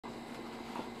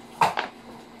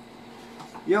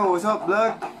Yo, what's up,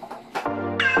 vlog?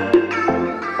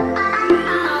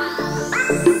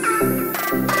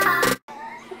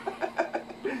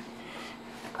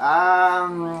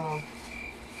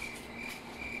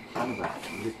 Ano ba?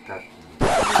 Ulit cut.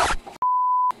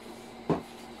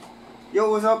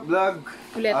 Yo, what's up, vlog?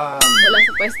 Ulit. Wala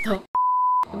sa pwesto.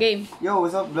 Game. Yo,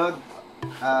 what's up, vlog?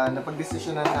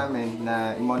 Napag-desisyonan namin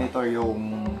na i-monitor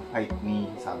yung height ni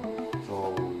Sam.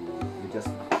 So, we just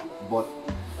bought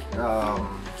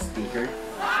sticker.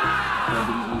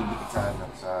 Pwedeng i-dikit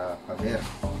sa pader.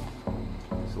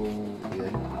 So, yan.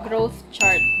 Growth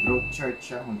chart. Growth chart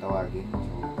siya kung tawagin.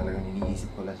 So, talagang iniisip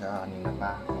ko lang siya kanina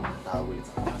pa. Kung tawag ulit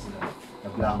sa kasi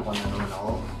nag-blanco na naman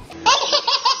ako.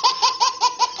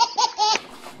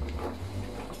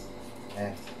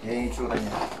 Yan yung itsura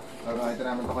niya. So, ito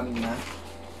namin ito kanina.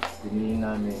 Binili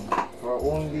namin for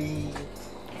only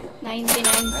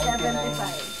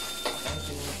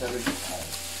 $99.75.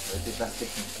 1975. So, ito plastic.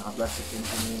 Naka-plastic yung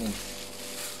kanina.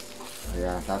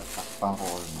 Ayan, tatakpan ko.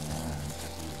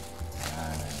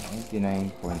 Ayan,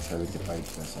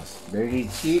 99.75 pesos.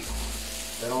 Very cheap.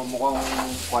 Pero mukhang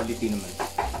quality naman.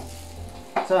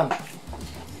 Sam!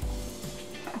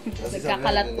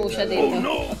 Nagkakalat po siya dito. Oh,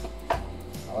 no!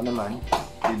 Ako naman,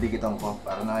 bibigitan ko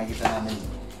para nakikita namin.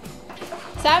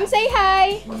 Sam, say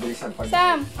hi! Mabilis ang pag-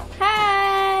 Sam,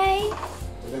 hi!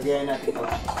 Lagayan natin ito.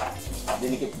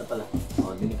 Dinikit na pala.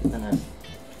 O, dinikit na natin.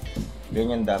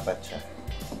 Ganyan dapat siya.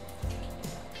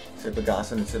 Kasi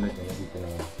pagkakasunod-sunod niya, dito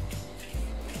na yan.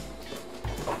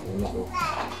 Ganyan ito.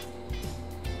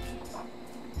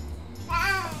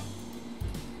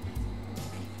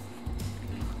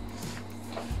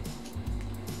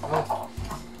 Oh,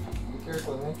 be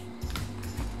careful, man.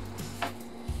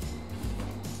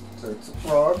 So it's a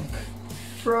frog.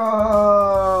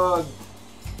 Frog!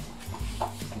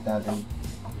 Kita natin.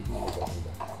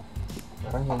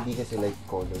 Parang hindi kasi light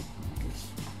colored.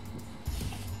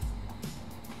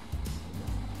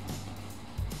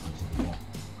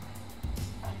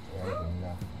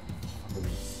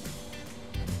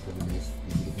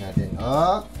 Bibigit natin.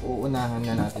 Oh, uunahan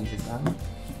na natin si Sam.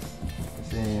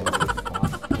 Kasi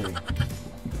pumasok ko eh.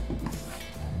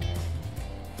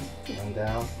 Down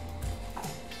down.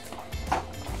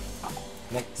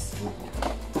 Next.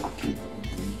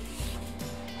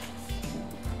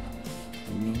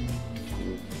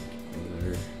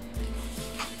 Color. I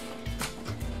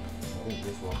think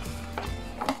this one.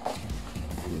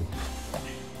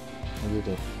 What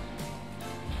is it?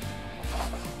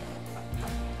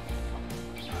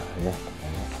 Yeah.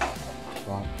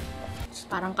 Wow.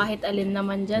 Parang kahit alin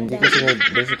naman dyan. Hindi kasi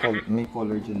may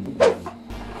color dyan.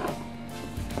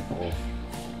 Oh.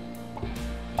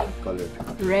 Color.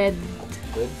 Red.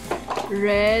 Red?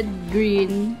 Red,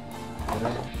 green.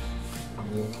 Red.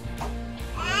 Green.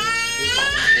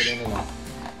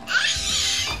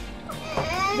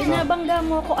 Binabangga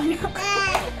mo ako, anak.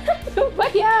 Ano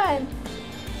ba yan?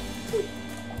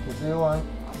 Kasi what?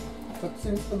 What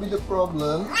seems to be the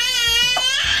problem?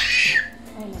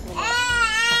 Ay, nagulat.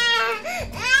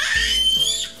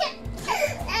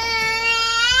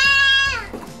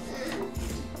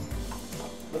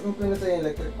 Ba't mo pinatay yung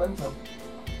electric fan, Sam?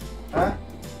 Ha?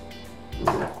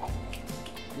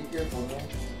 Be careful, man.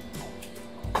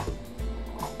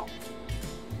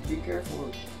 Be careful.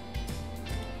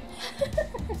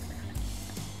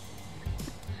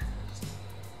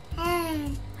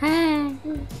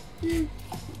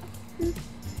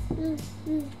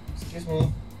 Excuse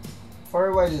me. For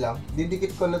a while lang.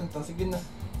 Didikit ko lang to. Sige na.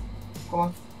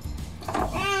 Come on.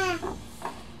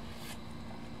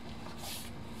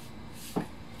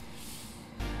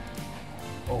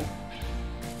 Oh.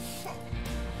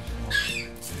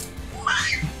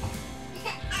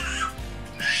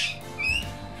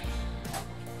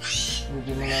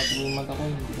 Hindi mo natin yung mata ko.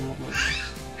 Hindi ko makuha.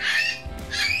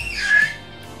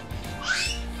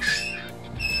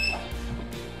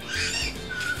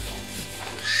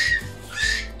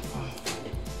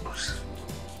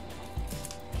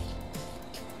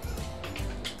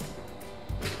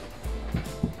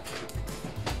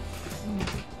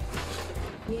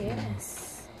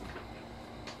 Yes.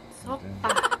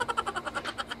 Sopa.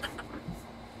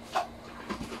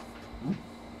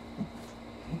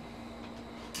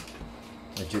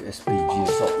 Medyo SPG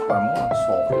sopa mo.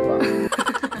 Sopa.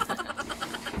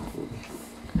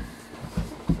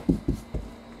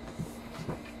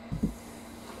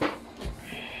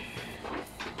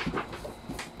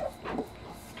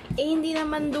 Eh, hindi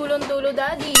naman dulon-dulo,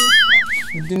 Daddy.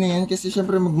 Hindi na yan kasi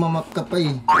syempre magmamap ka pa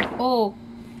eh. Oh.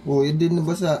 Oh, hindi na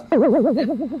basa.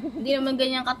 Hindi naman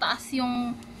ganyan kataas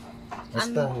yung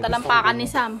Basta, talampakan ni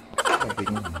Sam.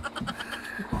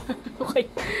 Okay. Okay.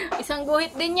 Isang guhit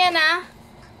din yan, ah.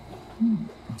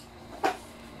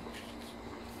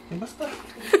 Basta.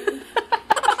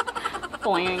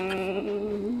 Poing.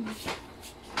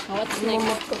 What's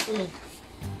next?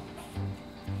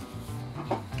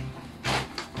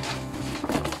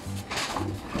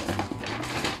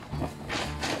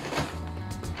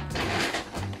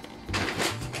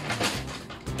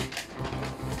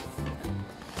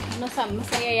 Ano, Sam?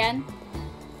 Masaya yan?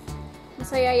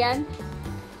 Masaya yan?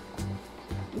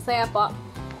 Masaya po?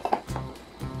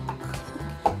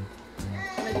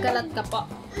 Nagkalat ka po?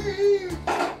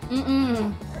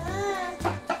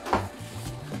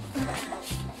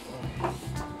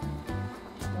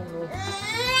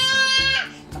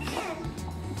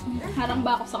 Harang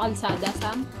ba ako sa kalsada,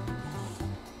 Sam?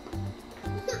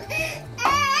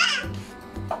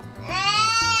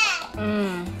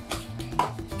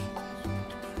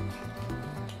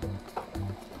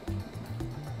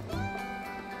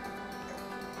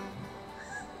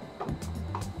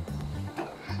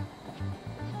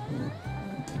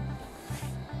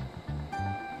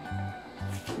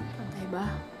 Patay ba?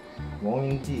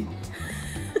 Mukhang hindi.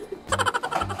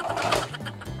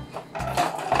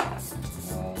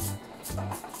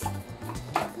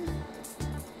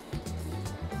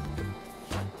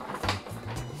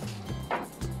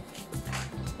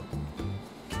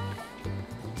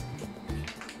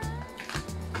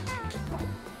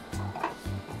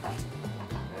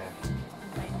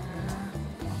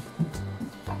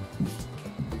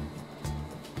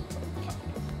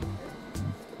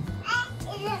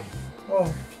 Oh,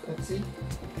 let's see.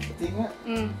 Pati nga.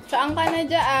 Saan ka na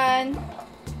dyan?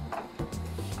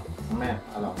 Mamaya,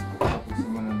 alam.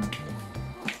 Tapusin mo na natin.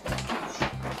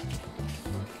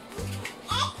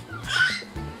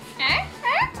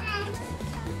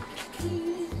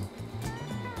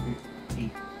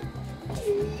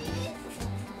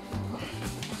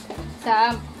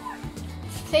 Sam,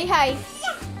 say hi.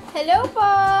 Hello po.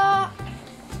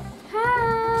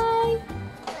 Hi.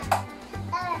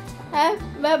 Ah,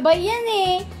 babay yan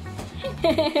eh.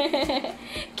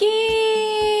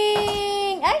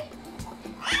 King! Ay!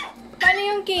 Paano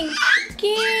yung king?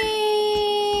 King!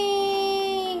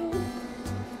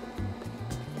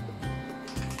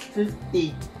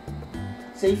 50.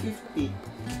 Say 50.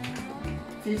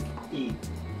 50.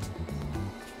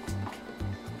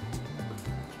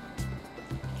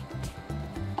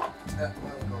 That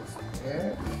one goes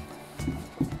there.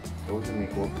 Goes may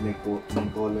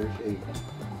color siya eh.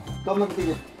 Ikaw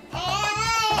magtigit.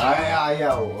 Ay,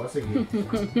 ayaw. O, sige.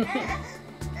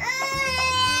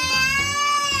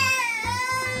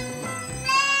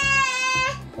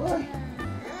 What?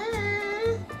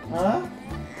 Ha?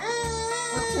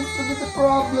 What seems to be the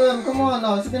problem? Come on,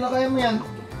 oh. Sige na, kaya mo yan.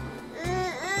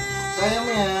 Kaya mo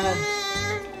yan.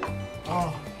 Oh.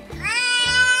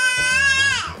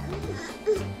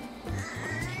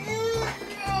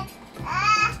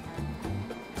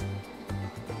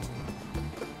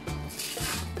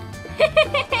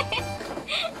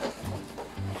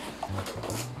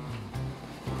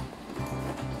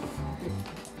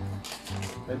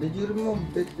 Did you remove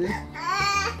it? Ito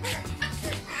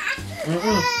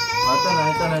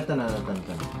na.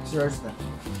 It's yours na.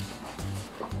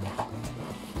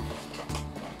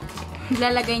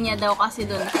 Lalagay niya daw kasi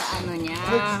doon sa ano niya.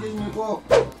 Excuse me po.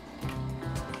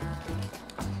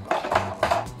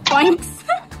 Points!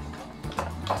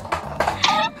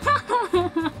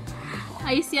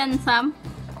 Ayos yan, Sam.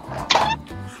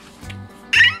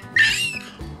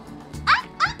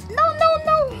 No!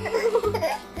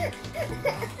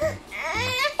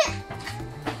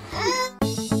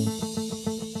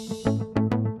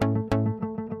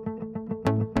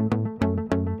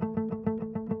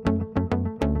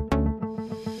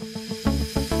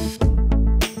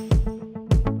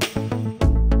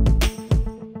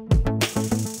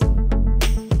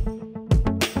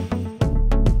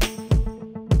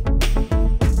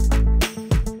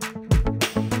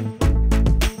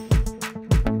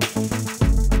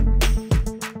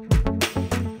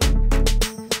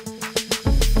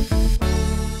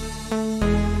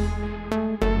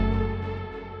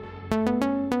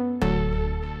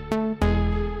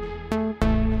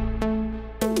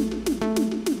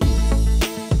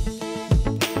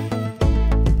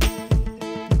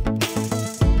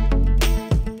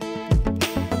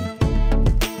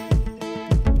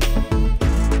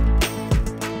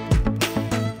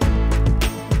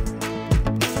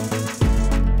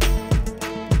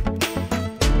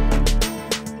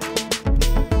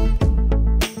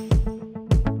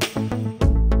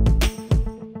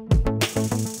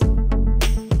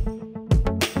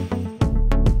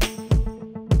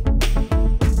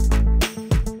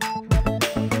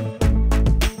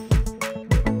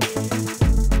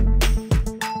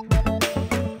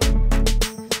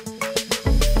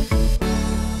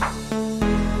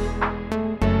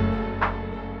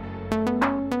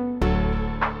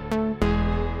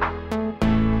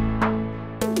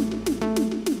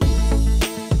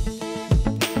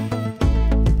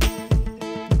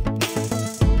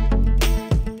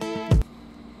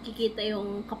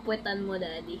 kapwetan mo,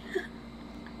 Daddy.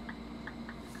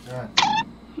 Yan.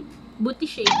 Booty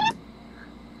shape.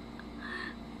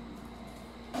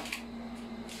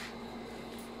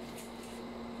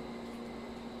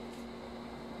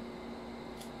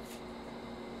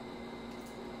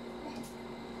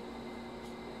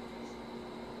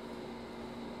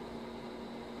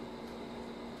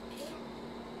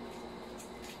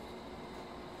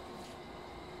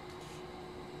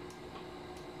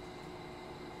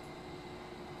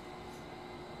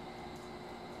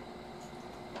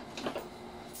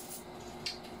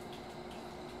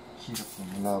 Hirap na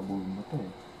malabo yung mata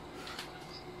eh.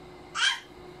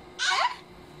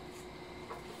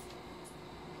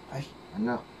 Ay,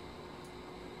 anak.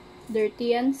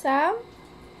 Dirty yan, Sam.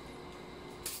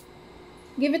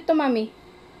 Give it to mommy.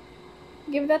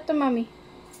 Give that to mommy.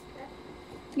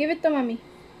 Give it to mommy.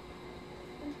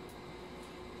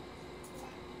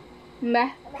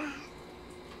 Ba?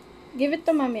 Give it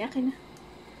to mommy. Akin na.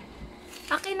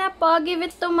 Akin na po. Give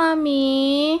it to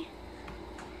mommy.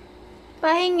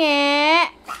 Pahingi.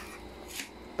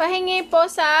 Pahingi po,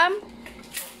 Sam.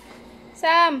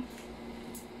 Sam.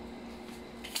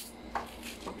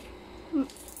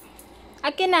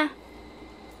 Akin na.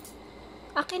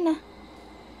 Akin na.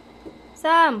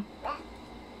 Sam.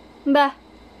 Ba?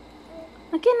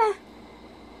 Akin na.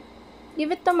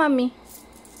 Give it to mommy.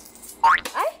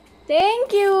 Ay!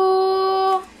 Thank you!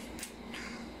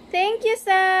 Thank you,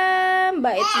 Sam!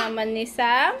 Bait naman ni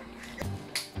Sam.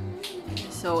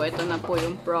 So, ito na po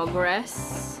yung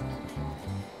progress.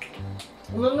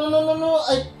 No, no, no, no, no!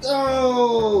 Ay,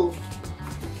 oh!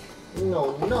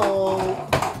 No, no!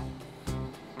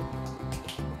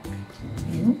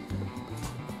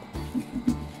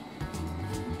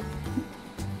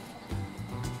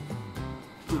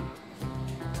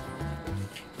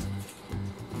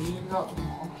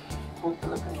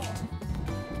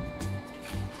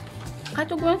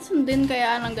 Kahit huwag mo sundin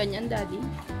kaya ng ganyan, Daddy.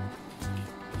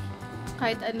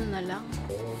 Kahit ano na lang.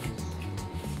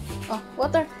 Oh,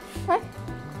 water. Hi.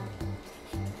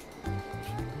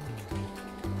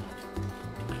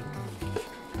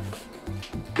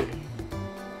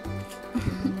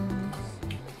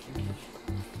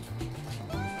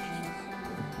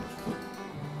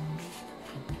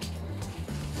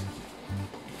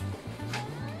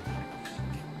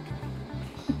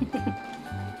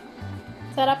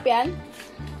 Sarap yan.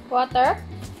 Water.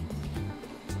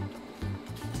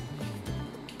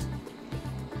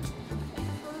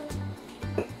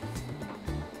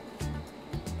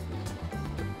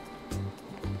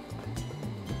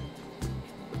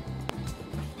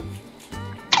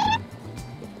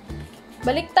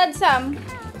 Baliktad, Sam.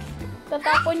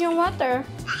 Tatapon yung water.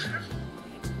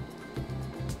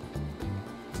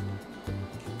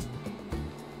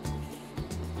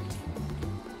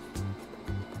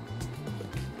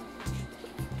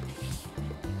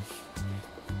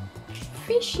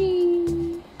 Fishy.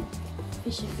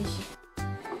 Fishy, fishy.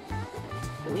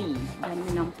 Uy, dami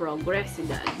ng progress si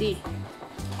Daddy.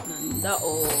 Ganda,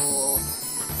 oh.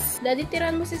 Daddy,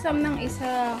 tiran mo si Sam ng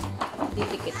isa.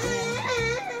 Dinikit niya.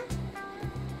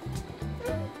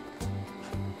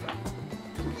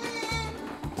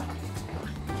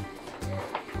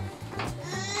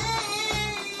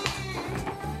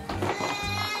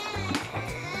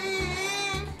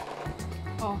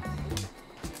 Oh.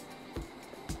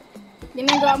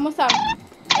 Ginagawa mo, Sam.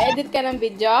 Edit ka ng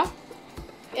video.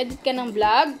 Edit ka ng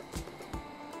vlog.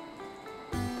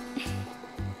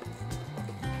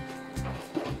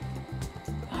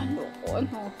 Ano ko,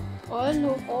 ano? Ano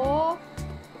ko?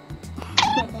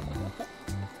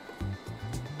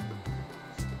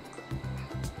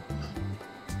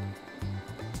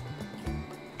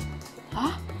 Ha?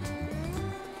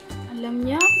 Alam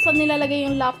niya kung saan nilalagay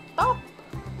yung laptop.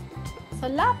 Sa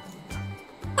lap.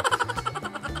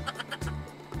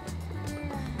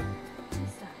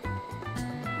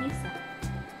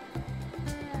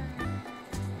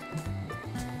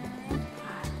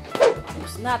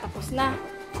 Tapos na.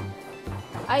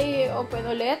 Ay, open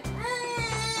ulit.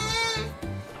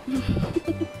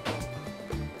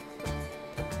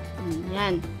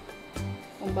 Yan.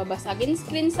 Kung babasagin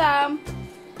screen, Sam.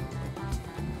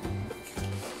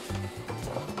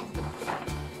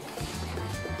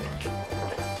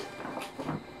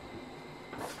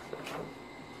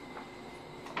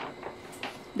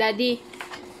 Daddy,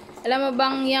 alam mo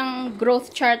bang yung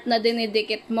growth chart na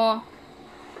dinidikit mo?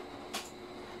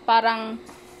 Parang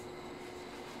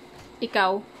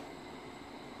ikaw.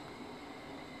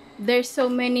 There's so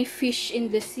many fish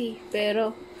in the sea,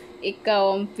 pero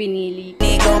ikaw ang pinili.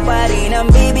 Ikaw pa rin ang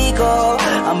baby ko,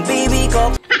 ang baby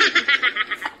ko.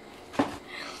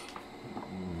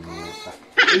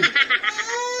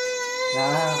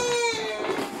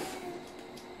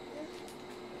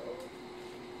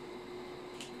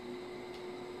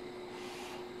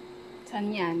 Saan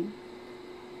yan?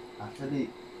 Actually,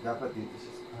 dapat dito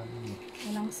sa ano.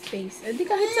 Walang space. Eh, di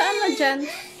kahit saan na dyan.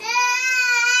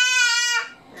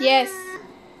 Yes.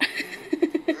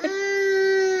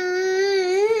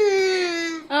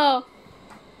 Oh.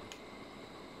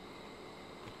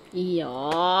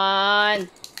 Iyon.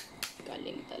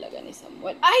 Galing talaga ni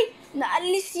Samuel. Ay!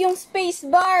 Naalis yung space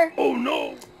bar. Oh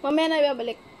no! Mamaya na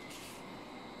ibabalik.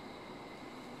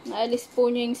 Naalis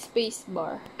po niya yung space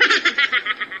bar.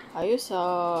 Ayos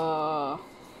ah.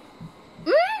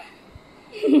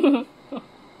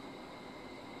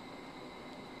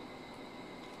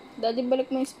 Daddy, balik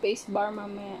mo yung space bar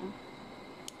mamaya.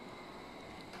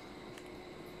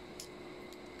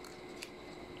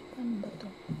 Ano ba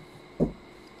to?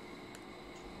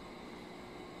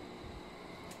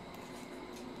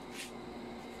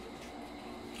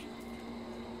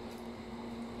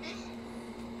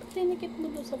 Dinikit mo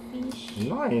doon sa fish.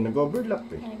 No, nag-overlap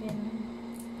eh. Ay, ganun.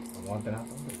 Ang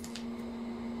tinatang ba?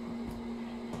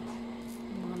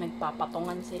 Mga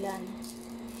nagpapatungan sila. No?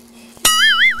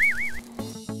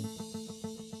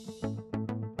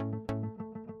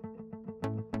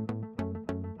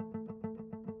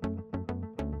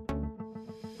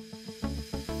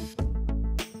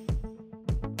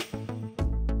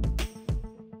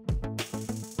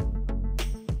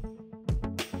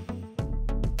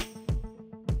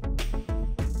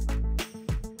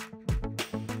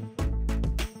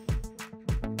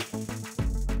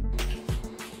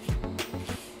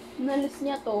 Nalis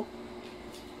niya to.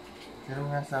 Pero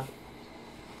nga sa...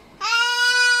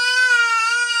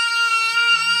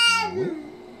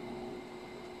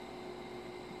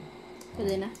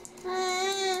 Pwede na.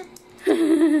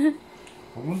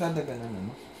 Huwag mong dadaganan,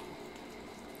 ano?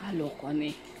 Loko ano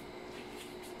eh.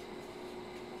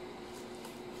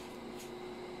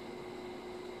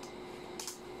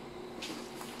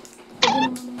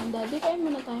 Pwede naman daddy. Kain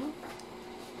muna tayo.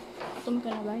 Gutom ka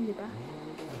na ba? Hindi pa?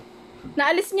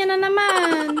 Naalis niya na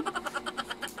naman.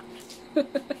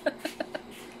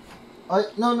 Ay,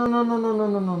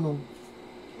 no.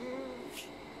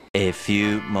 A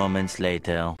few moments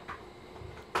later.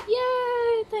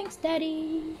 Yay! Thanks,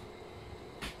 Daddy.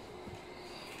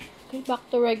 Okay, back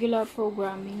to regular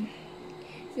programming.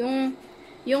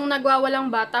 Yung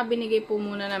nagwawalang bata, binigay po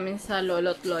muna namin sa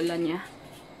lolo't lola niya.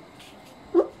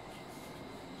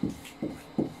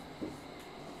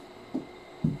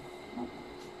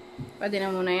 Pwede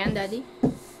na muna yan, Daddy?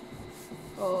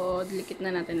 O dilikit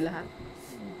na natin lahat?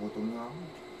 Gutom na ako.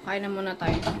 Kain na muna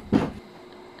tayo.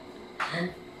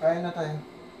 Kaya na tayo.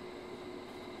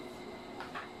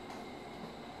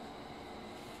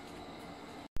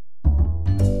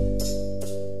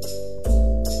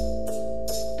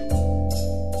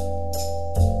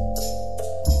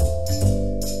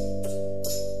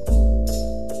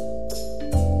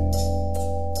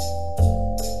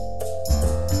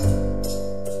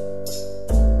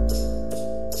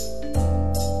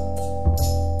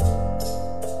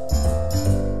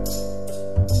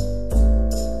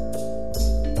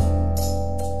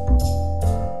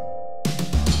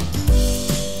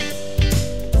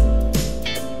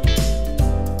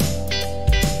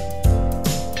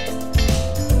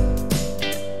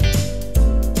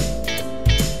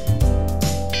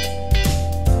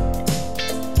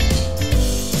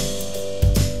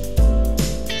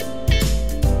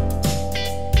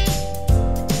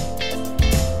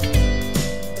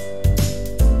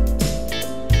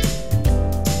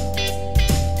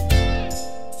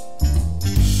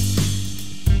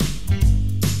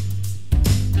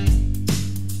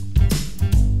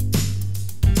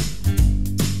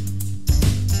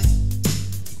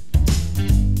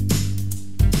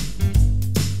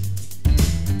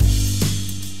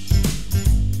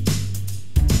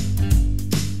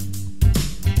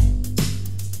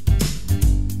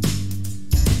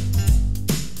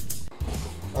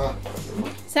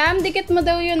 Sam, dikit mo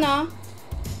daw yun, ah.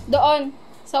 Doon,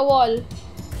 sa wall.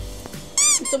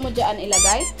 Gusto mo dyan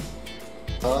ilagay?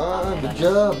 Good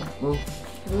job. Oh.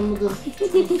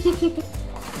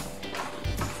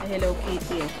 Sa Hello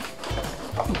Kitty, eh.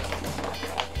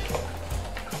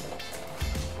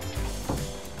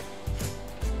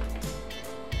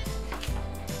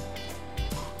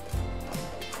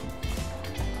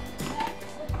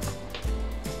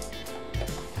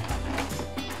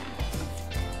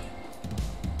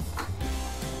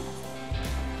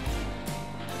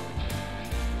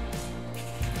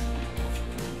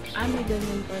 May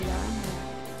ganyan pala.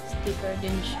 Sticker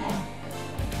din siya.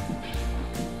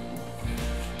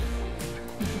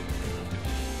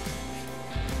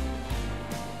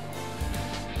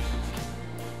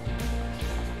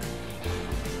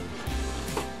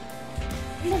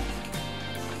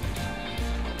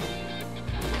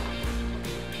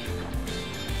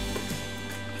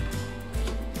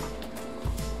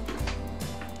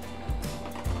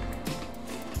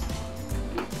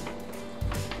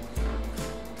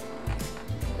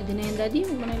 Pwede na yan, Daddy.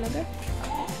 Huwag mo na ilagay.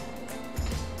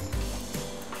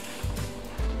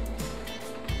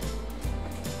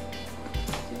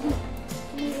 Sige.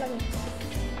 Huwag mo ilagay.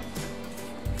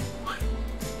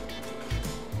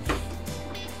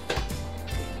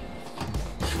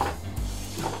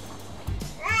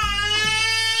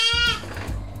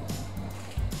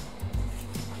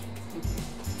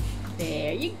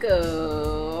 There you go.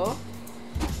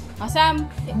 Sam,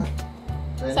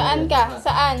 saan ka?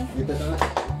 Saan? Dito ka nga.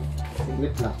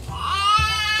 Siglit lang.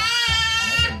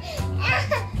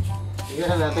 Sige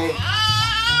na natin.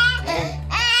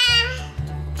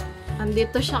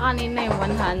 Andito siya kanina yung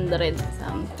 100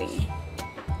 something.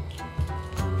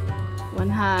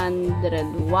 100.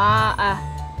 100.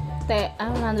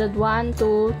 1,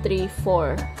 2, 3,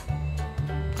 4.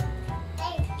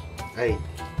 Ay.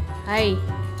 Ay.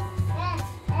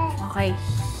 Okay.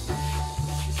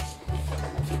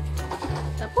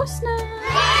 Tapos na.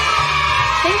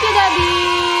 Thank you, Daddy.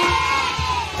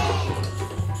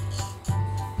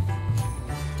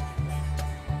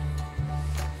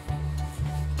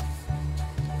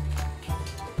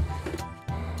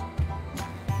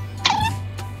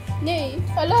 Nay,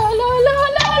 ala.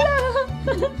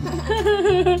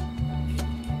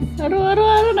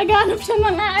 Araw-araw naghanap siya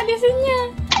ng aalisin niya.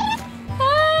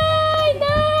 Ay,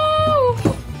 no!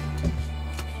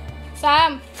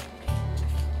 Sam!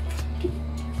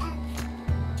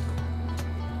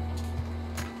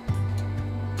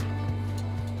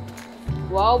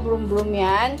 Wow, brum-brum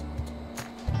yan.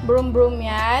 Brum-brum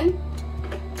yan.